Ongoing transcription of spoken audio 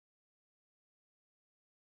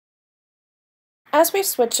As we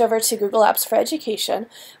switch over to Google Apps for Education,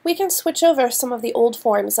 we can switch over some of the old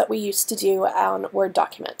forms that we used to do on Word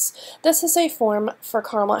documents. This is a form for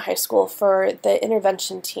Carmel High School for the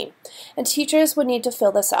intervention team, and teachers would need to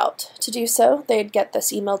fill this out. To do so, they'd get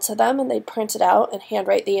this emailed to them and they'd print it out and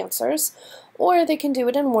handwrite the answers, or they can do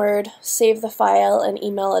it in Word, save the file, and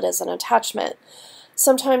email it as an attachment.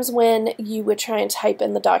 Sometimes when you would try and type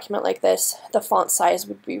in the document like this, the font size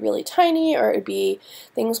would be really tiny, or it would be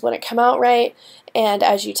things wouldn't come out right, and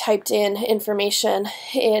as you typed in information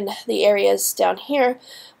in the areas down here,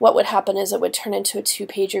 what would happen is it would turn into a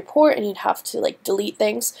 2-page report and you'd have to delete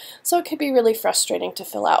things, so it could be really frustrating to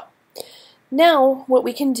fill out. Now what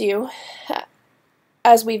we can do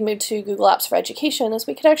as we've moved to Google Apps for Education is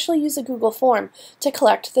we could actually use a Google form to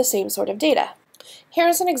collect the same sort of data.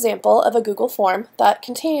 Here's an example of a Google form that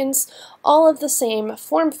contains all of the same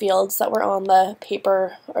form fields that were on the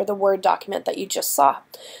paper or the Word document that you just saw.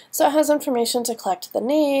 So it has information to collect the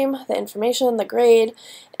name, the information, the grade,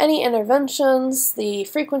 any interventions, the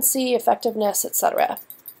frequency, effectiveness, etc.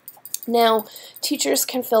 Now, teachers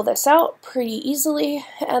can fill this out pretty easily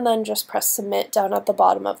and then just press submit down at the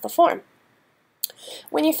bottom of the form.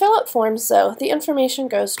 When you fill out forms, though, the information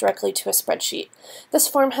goes directly to a spreadsheet. This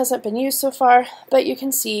form hasn't been used so far, but you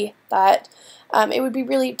can see that it would be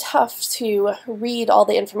really tough to read all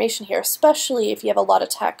the information here, especially if you have a lot of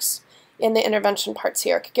text in the intervention parts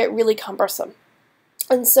here. It could get really cumbersome.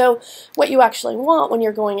 And so what you actually want when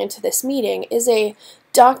you're going into this meeting is a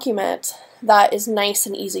document that is nice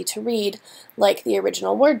and easy to read, like the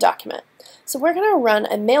original Word document. So we're going to run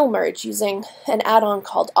a mail merge using an add-on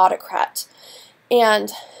called Autocrat.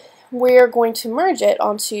 And we're going to merge it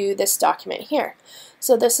onto this document here.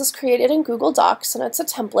 So this is created in Google Docs, and it's a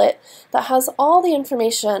template that has all the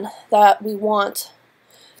information that we want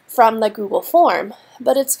from the Google form,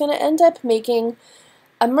 but it's going to end up making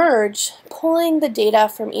a merge, pulling the data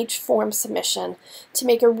from each form submission to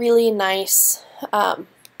make a really nice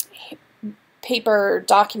paper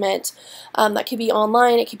document that could be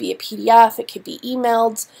online, it could be a PDF, it could be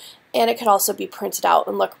emailed, and it could also be printed out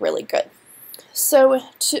and look really good. So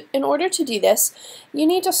in order to do this, you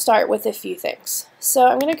need to start with a few things. So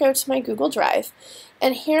I'm going to go to my Google Drive,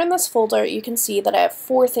 and here in this folder you can see that I have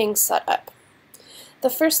 4 things set up. The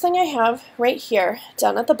first thing I have right here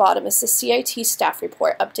down at the bottom is the CIT staff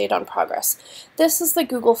report update on progress. This is the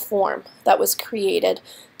Google form that was created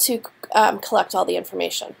to collect all the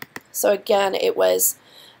information. So again, it was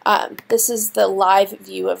this is the live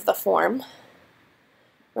view of the form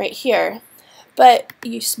right here. But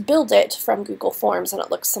you build it from Google Forms and it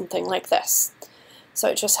looks something like this. So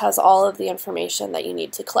it just has all of the information that you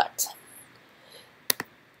need to collect.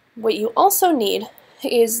 What you also need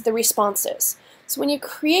is the responses. So when you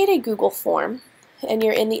create a Google form and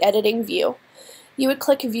you're in the editing view, you would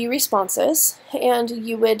click View Responses and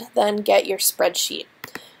you would then get your spreadsheet,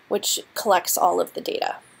 which collects all of the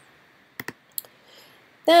data.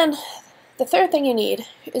 Then the third thing you need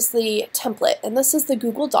is the template, and this is the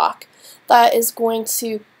Google Doc that is going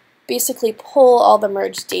to basically pull all the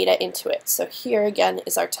merged data into it. So here again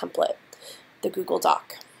is our template, the Google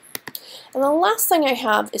Doc. And the last thing I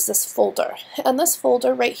have is this folder, and this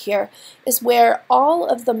folder right here is where all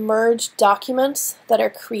of the merged documents that are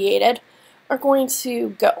created are going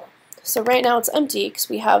to go. So right now it's empty because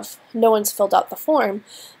we have no one's filled out the form,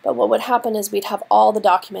 but what would happen is we'd have all the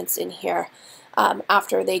documents in here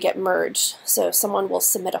after they get merged. So someone will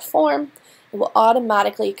submit a form, it will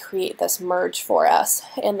automatically create this merge for us,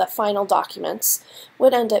 and the final documents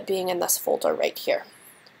would end up being in this folder right here.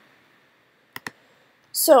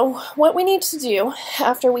 So what we need to do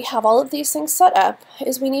after we have all of these things set up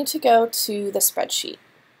is we need to go to the spreadsheet.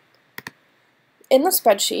 In the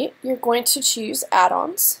spreadsheet, you're going to choose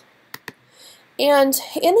Add-ons, and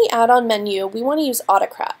in the Add-on menu, we want to use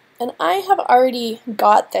Autocrat, and I have already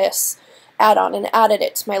got this add-on and added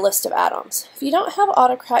it to my list of add-ons. If you don't have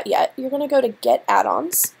Autocrat yet, you're going to go to Get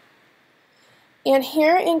Add-ons, and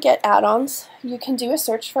here in Get Add-ons you can do a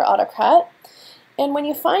search for Autocrat, and when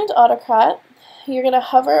you find Autocrat you're going to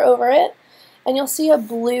hover over it and you'll see a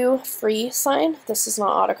blue free sign. This is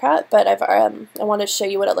not Autocrat, but I want to show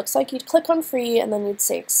you what it looks like. You'd click on free and then you'd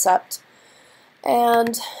say accept,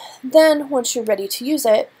 and then once you're ready to use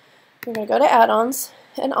it you're going to go to Add-ons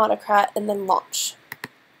and Autocrat and then launch.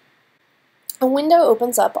 A window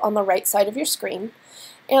opens up on the right side of your screen,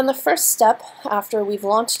 and the first step after we've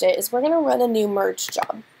launched it is we're going to run a new merge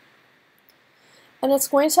job. And it's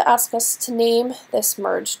going to ask us to name this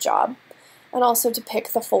merge job and also to pick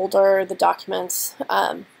the folder, the documents,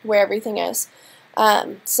 where everything is.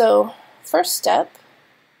 So first step,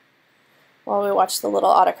 while we watch the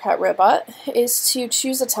little Autocrat robot, is to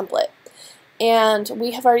choose a template. And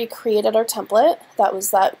we have already created our template. That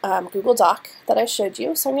was that Google Doc that I showed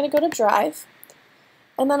you. So I'm going to go to Drive,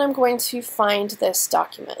 and then I'm going to find this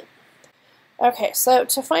document. Okay, so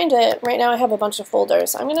to find it, right now I have a bunch of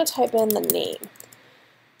folders. I'm going to type in the name,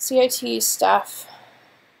 CIT Staff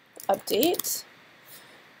Update,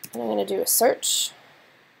 and I'm going to do a search.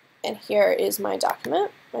 And here is my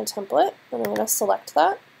document, my template, and I'm going to select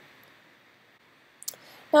that.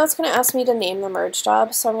 Now it's going to ask me to name the merge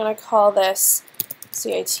job, so I'm going to call this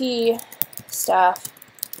CIT Staff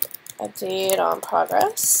Update on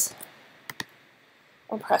Progress.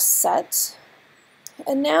 I'll press Set.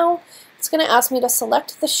 And now it's going to ask me to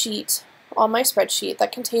select the sheet on my spreadsheet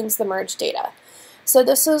that contains the merge data. So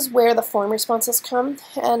this is where the form responses come,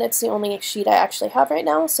 and it's the only sheet I actually have right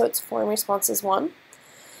now, so it's Form Responses 1.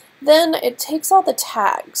 Then it takes all the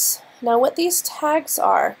tags. Now what these tags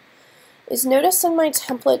are is, notice in my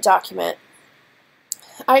template document,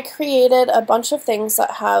 I created a bunch of things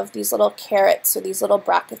that have these little carets or these little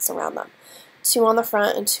brackets around them, 2 on the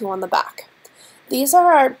front and 2 on the back. These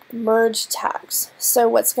are our merge tags. So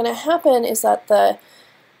what's going to happen is that the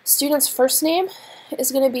student's first name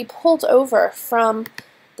is going to be pulled over from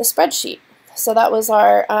the spreadsheet. So that was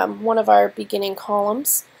our one of our beginning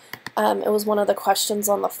columns. It was one of the questions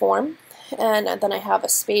on the form. And then I have a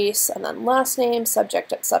space, and then last name,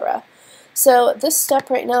 subject, etc. So this step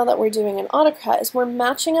right now that we're doing in Autocrat is we're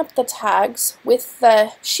matching up the tags with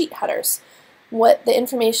the sheet headers, what the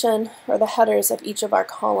information or the headers of each of our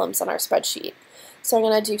columns on our spreadsheet. So I'm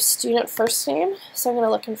going to do student first name, so I'm going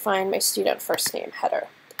to look and find my student first name header,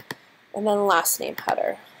 and then last name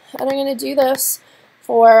header. And I'm going to do this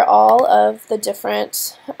for all of the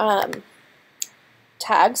different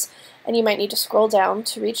tags, and you might need to scroll down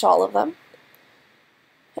to reach all of them.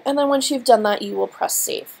 And then once you've done that, you will press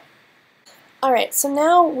Save. Alright, so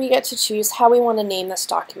now we get to choose how we want to name this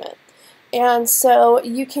document. And so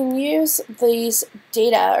you can use these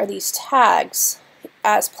data or these tags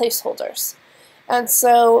as placeholders. And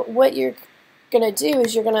so what you're going to do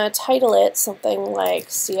is you're going to title it something like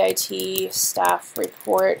CIT Staff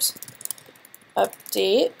Report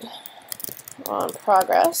Update on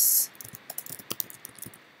Progress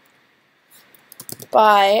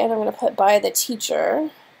by, and I'm going to put by the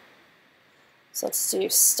teacher. So let's do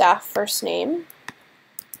staff first name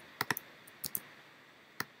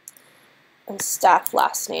and staff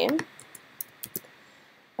last name.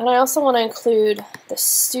 And I also want to include the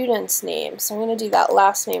student's name. So I'm going to do that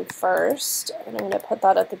last name first, and I'm going to put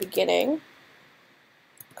that at the beginning,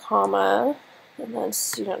 comma, and then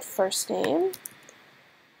student first name,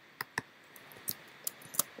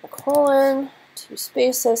 a colon, 2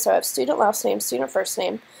 spaces. So I have student last name, student first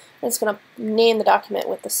name, and it's going to name the document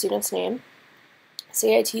with the student's name.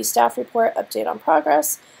 CIT Staff Report Update on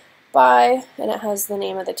Progress by, and it has the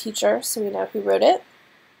name of the teacher, so we know who wrote it.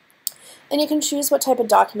 And you can choose what type of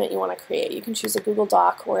document you want to create. You can choose a Google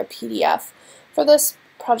Doc or a PDF. For this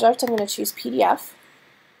project, I'm going to choose PDF.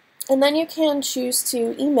 And then you can choose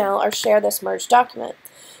to email or share this merged document.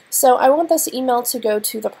 So I want this email to go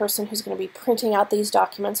to the person who's going to be printing out these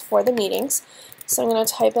documents for the meetings. So I'm going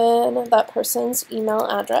to type in that person's email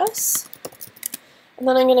address. And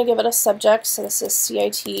then I'm going to give it a subject. So this is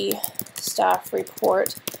CIT Staff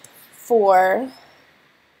Report for,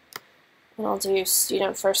 and I'll do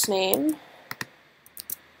student first name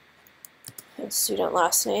and student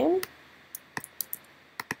last name.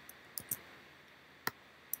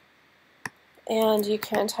 And you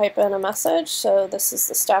can type in a message. So this is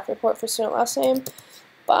the staff report for student last name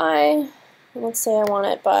by, let's say I want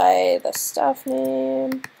it by the staff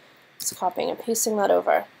name. Just copying and pasting that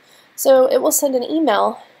over. So it will send an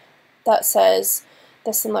email that says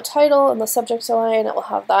this in the title and the subject line. It will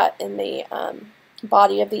have that in the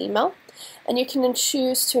body of the email. And you can then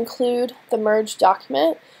choose to include the merged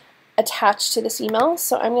document attached to this email.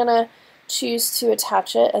 So I'm going to choose to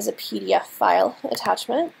attach it as a PDF file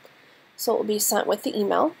attachment. So it will be sent with the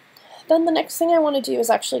email. Then the next thing I want to do is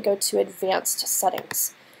actually go to Advanced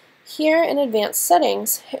Settings. Here in Advanced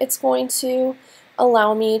Settings, it's going to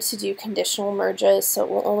allow me to do conditional merges, so it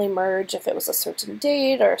will only merge if it was a certain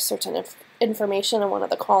date or certain information in one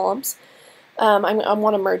of the columns. I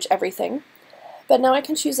want to merge everything. But now I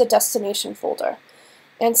can choose a destination folder.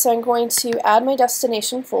 And so I'm going to add my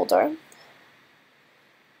destination folder,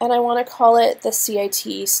 and I want to call it the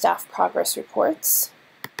CIT Staff Progress Reports.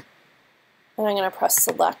 And I'm going to press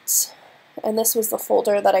Select. And this was the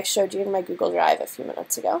folder that I showed you in my Google Drive a few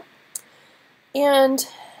minutes ago. And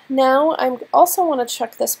now I also want to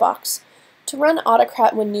check this box to run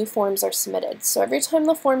Autocrat when new forms are submitted. So every time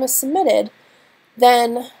the form is submitted,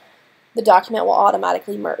 then the document will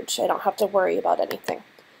automatically merge. I don't have to worry about anything.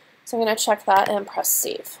 So I'm going to check that and press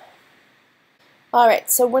save.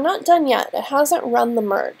 Alright, so we're not done yet. It hasn't run the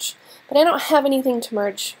merge, but I don't have anything to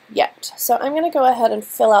merge yet. So I'm going to go ahead and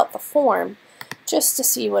fill out the form just to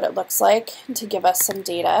see what it looks like and to give us some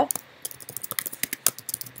data.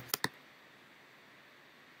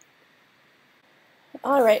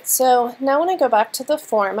 Alright, so now when I go back to the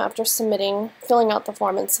form after filling out the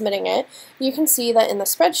form and submitting it, you can see that in the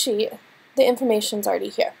spreadsheet, the information's already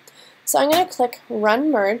here. So I'm going to click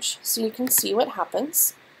Run Merge so you can see what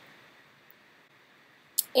happens.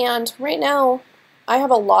 And right now, I have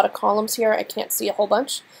a lot of columns here. I can't see a whole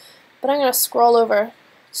bunch, but I'm going to scroll over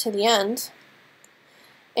to the end.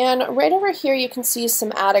 And right over here, you can see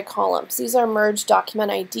some added columns. These are merge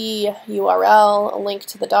document ID, URL, a link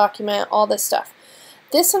to the document, all this stuff.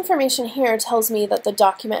 This information here tells me that the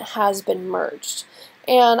document has been merged.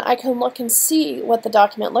 And I can look and see what the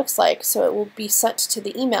document looks like, so it will be sent to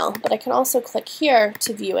the email, but I can also click here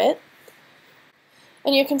to view it.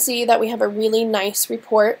 And you can see that we have a really nice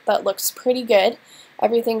report that looks pretty good.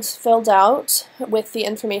 Everything's filled out with the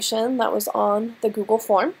information that was on the Google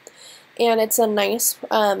form. And it's a nice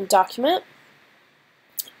document.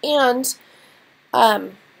 And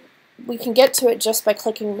we can get to it just by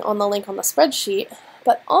clicking on the link on the spreadsheet.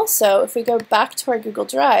 But also, if we go back to our Google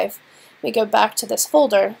Drive, we go back to this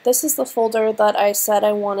folder. This is the folder that I said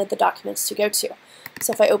I wanted the documents to go to.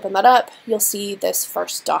 So if I open that up, you'll see this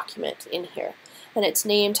first document in here. And it's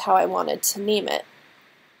named how I wanted to name it.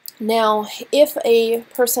 Now, if a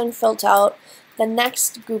person filled out the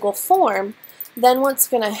next Google form, then what's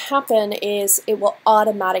going to happen is it will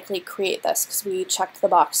automatically create this because we checked the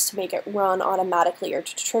box to make it run automatically or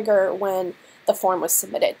to trigger when the form was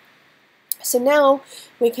submitted. So now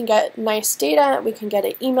we can get nice data, we can get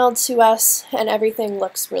it emailed to us, and everything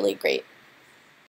looks really great.